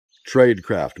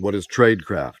Tradecraft. What is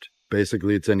tradecraft?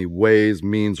 Basically, it's any ways,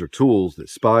 means, or tools that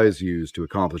spies use to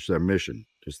accomplish their mission.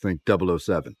 Just think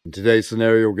 007. In today's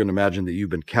scenario, we're going to imagine that you've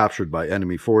been captured by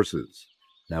enemy forces.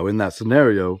 Now, in that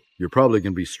scenario, you're probably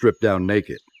going to be stripped down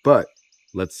naked. But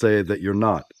let's say that you're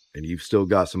not, and you've still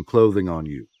got some clothing on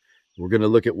you. We're going to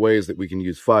look at ways that we can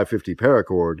use 550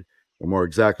 paracord, or more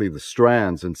exactly the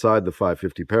strands inside the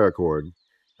 550 paracord,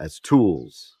 as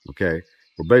tools, okay?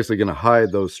 We're basically going to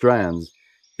hide those strands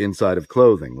inside of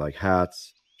clothing, like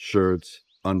hats, shirts,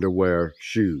 underwear,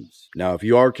 shoes. Now, if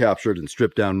you are captured and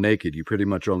stripped down naked, you pretty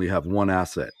much only have one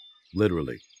asset,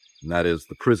 literally, and that is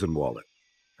the prison wallet.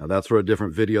 Now, that's for a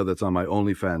different video that's on my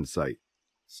OnlyFans site.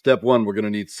 Step one, we're going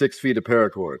to need 6 feet of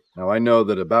paracord. Now, I know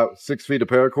that about 6 feet of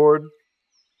paracord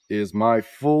is my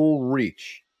full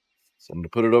reach. So I'm going to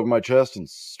put it over my chest and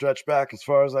stretch back as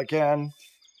far as I can.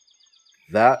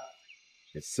 That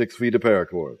is 6 feet of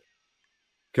paracord.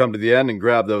 Come to the end and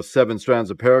grab those 7 strands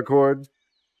of paracord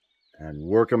and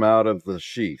work them out of the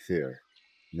sheath here.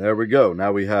 There we go.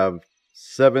 Now we have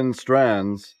 7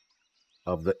 strands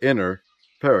of the inner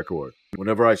paracord.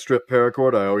 Whenever I strip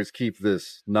paracord, I always keep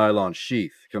this nylon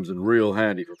sheath. It comes in real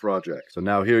handy for projects. So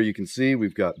now here you can see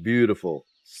we've got beautiful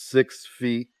 6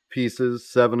 feet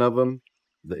pieces, 7 of them,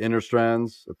 the inner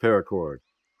strands of paracord.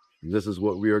 And this is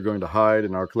what we are going to hide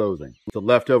in our clothing. The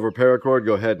leftover paracord,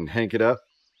 go ahead and hank it up.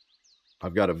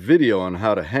 I've got a video on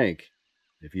how to hank,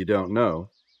 if you don't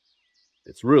know.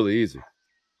 It's really easy.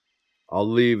 I'll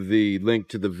leave the link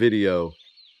to the video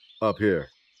up here.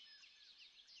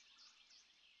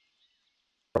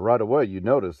 Right away, you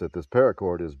notice that this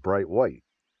paracord is bright white,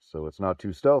 so it's not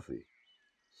too stealthy.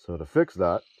 So to fix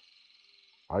that,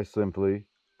 I simply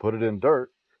put it in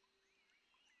dirt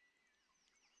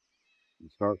and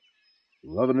start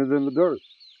rubbing it in the dirt.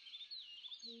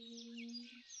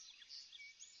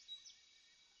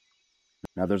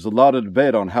 Now, there's a lot of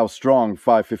debate on how strong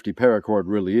 550 paracord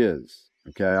really is.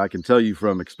 Okay, I can tell you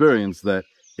from experience that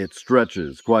it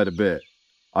stretches quite a bit.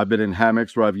 I've been in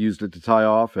hammocks where I've used it to tie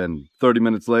off, and 30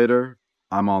 minutes later,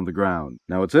 I'm on the ground.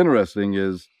 Now, what's interesting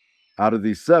is, out of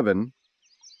these 7,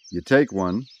 you take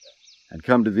one and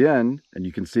come to the end, and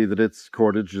you can see that it's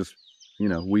cordage just,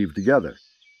 weaved together.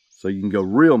 So you can go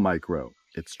real micro.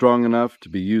 It's strong enough to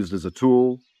be used as a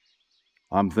tool.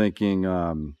 I'm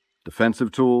thinking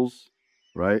defensive tools.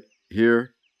 Right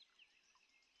here.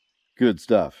 Good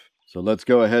stuff. So let's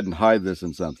go ahead and hide this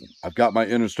in something. I've got my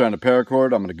inner strand of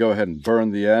paracord. I'm going to go ahead and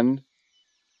burn the end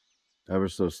ever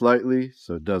so slightly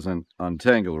so it doesn't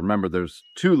untangle. Remember, there's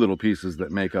 2 little pieces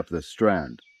that make up this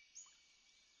strand.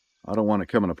 I don't want it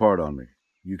coming apart on me.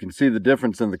 You can see the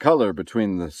difference in the color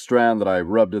between the strand that I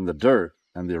rubbed in the dirt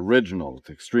and the original. It's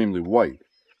extremely white.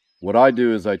 What I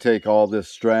do is I take all this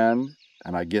strand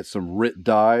and I get some RIT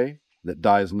dye that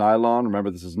dyes nylon. Remember,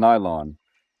 this is nylon.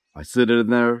 I sit it in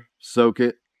there, soak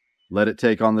it, let it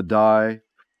take on the dye.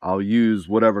 I'll use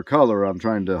whatever color I'm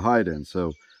trying to hide in.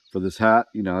 So for this hat,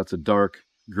 that's a dark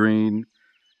green.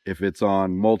 If it's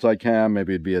on multicam,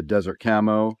 maybe it'd be a desert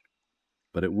camo,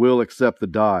 but it will accept the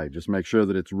dye. Just make sure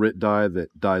that it's RIT dye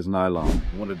that dyes nylon.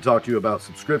 I wanted to talk to you about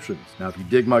subscriptions. Now, if you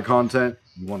dig my content,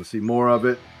 you want to see more of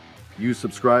it, you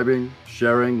subscribing,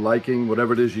 sharing, liking,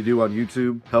 whatever it is you do on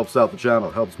YouTube helps out the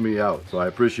channel, helps me out, so I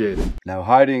appreciate it. Now,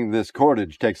 hiding this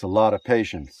cordage takes a lot of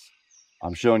patience.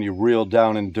 I'm showing you real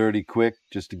down and dirty quick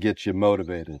just to get you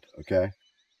motivated, okay?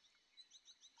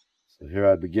 So here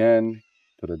I begin,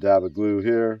 put a dab of glue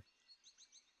here.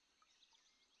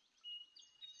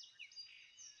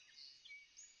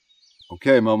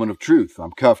 Okay, moment of truth.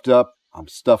 I'm cuffed up. I'm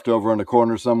stuffed over in a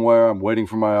corner somewhere. I'm waiting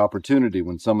for my opportunity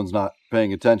when someone's not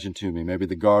paying attention to me. Maybe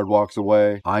the guard walks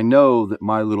away. I know that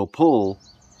my little pull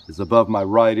is above my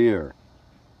right ear.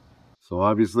 So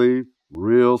obviously,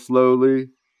 real slowly,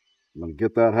 I'm going to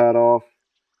get that hat off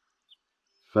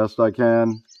as best I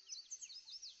can.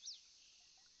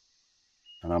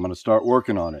 And I'm going to start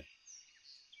working on it.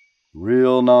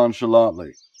 Real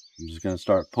nonchalantly. I'm just going to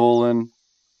start pulling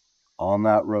on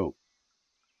that rope.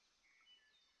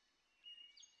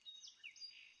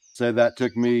 Say that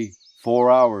took me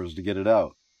 4 hours to get it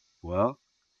out. Well,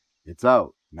 it's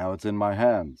out. Now it's in my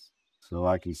hands. So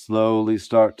I can slowly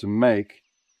start to make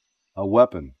a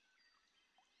weapon.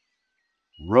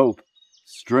 Rope,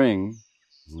 string,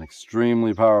 is an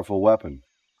extremely powerful weapon.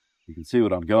 You can see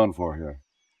what I'm going for here.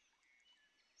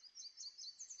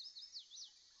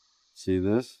 See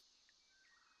this?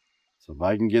 So if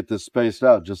I can get this spaced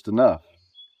out just enough,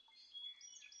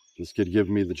 this could give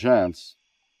me the chance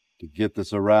to get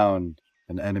this around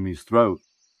an enemy's throat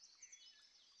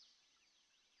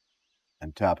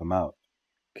and tap him out.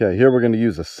 Okay, here we're going to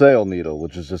use a sail needle,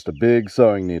 which is just a big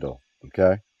sewing needle,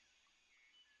 okay?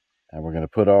 And we're going to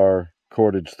put our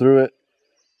cordage through it,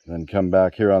 and then come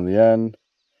back here on the end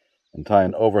and tie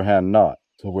an overhand knot.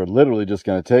 So we're literally just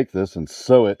going to take this and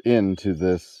sew it into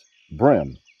this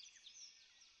brim.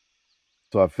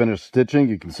 So I've finished stitching.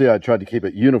 You can see I tried to keep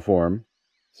it uniform.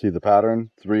 See the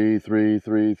pattern? 3, 3,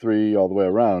 3, 3, all the way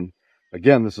around.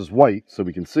 Again, this is white, so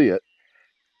we can see it.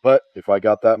 But if I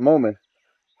got that moment,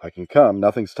 I can come,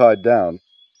 nothing's tied down,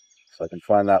 so I can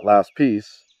find that last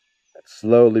piece and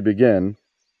slowly begin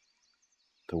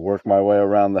to work my way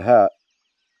around the hat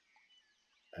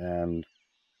and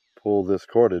pull this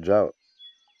cordage out.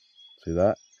 See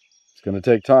that? It's going to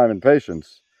take time and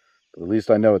patience, but at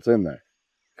least I know it's in there.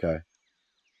 Okay?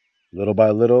 Little by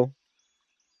little,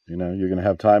 you know, you're going to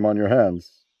have time on your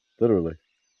hands, literally.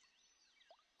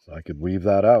 So I could weave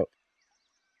that out.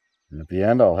 And at the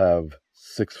end, I'll have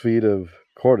 6 feet of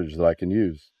cordage that I can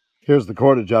use. Here's the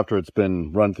cordage after it's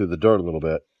been run through the dirt a little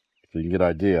bit, so you can get an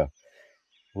idea.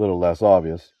 A little less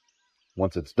obvious.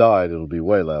 Once it's dyed, it'll be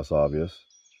way less obvious.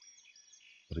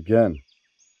 But again,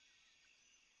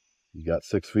 you got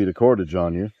 6 feet of cordage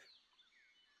on you.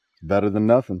 Better than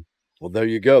nothing. Well, there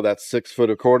you go. That's 6 foot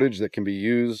of cordage that can be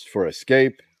used for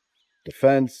escape,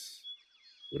 defense,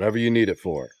 whatever you need it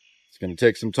for. It's going to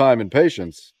take some time and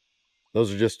patience.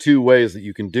 Those are just 2 ways that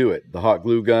you can do it. The hot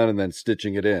glue gun and then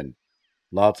stitching it in.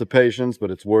 Lots of patience,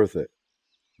 but it's worth it.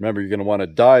 Remember, you're going to want to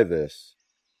dye this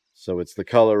so it's the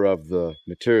color of the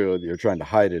material that you're trying to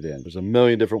hide it in. There's a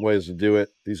million different ways to do it.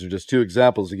 These are just 2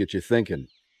 examples to get you thinking,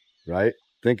 right?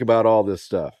 Think about all this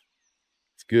stuff.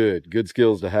 It's good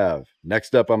skills to have.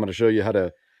 Next up, I'm going to show you how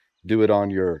to do it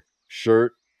on your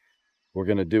shirt. We're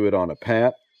going to do it on a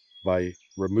pant by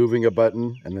removing a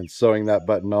button and then sewing that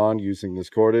button on using this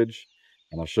cordage.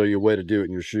 And I'll show you a way to do it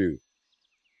in your shoe.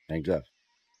 Thanks up.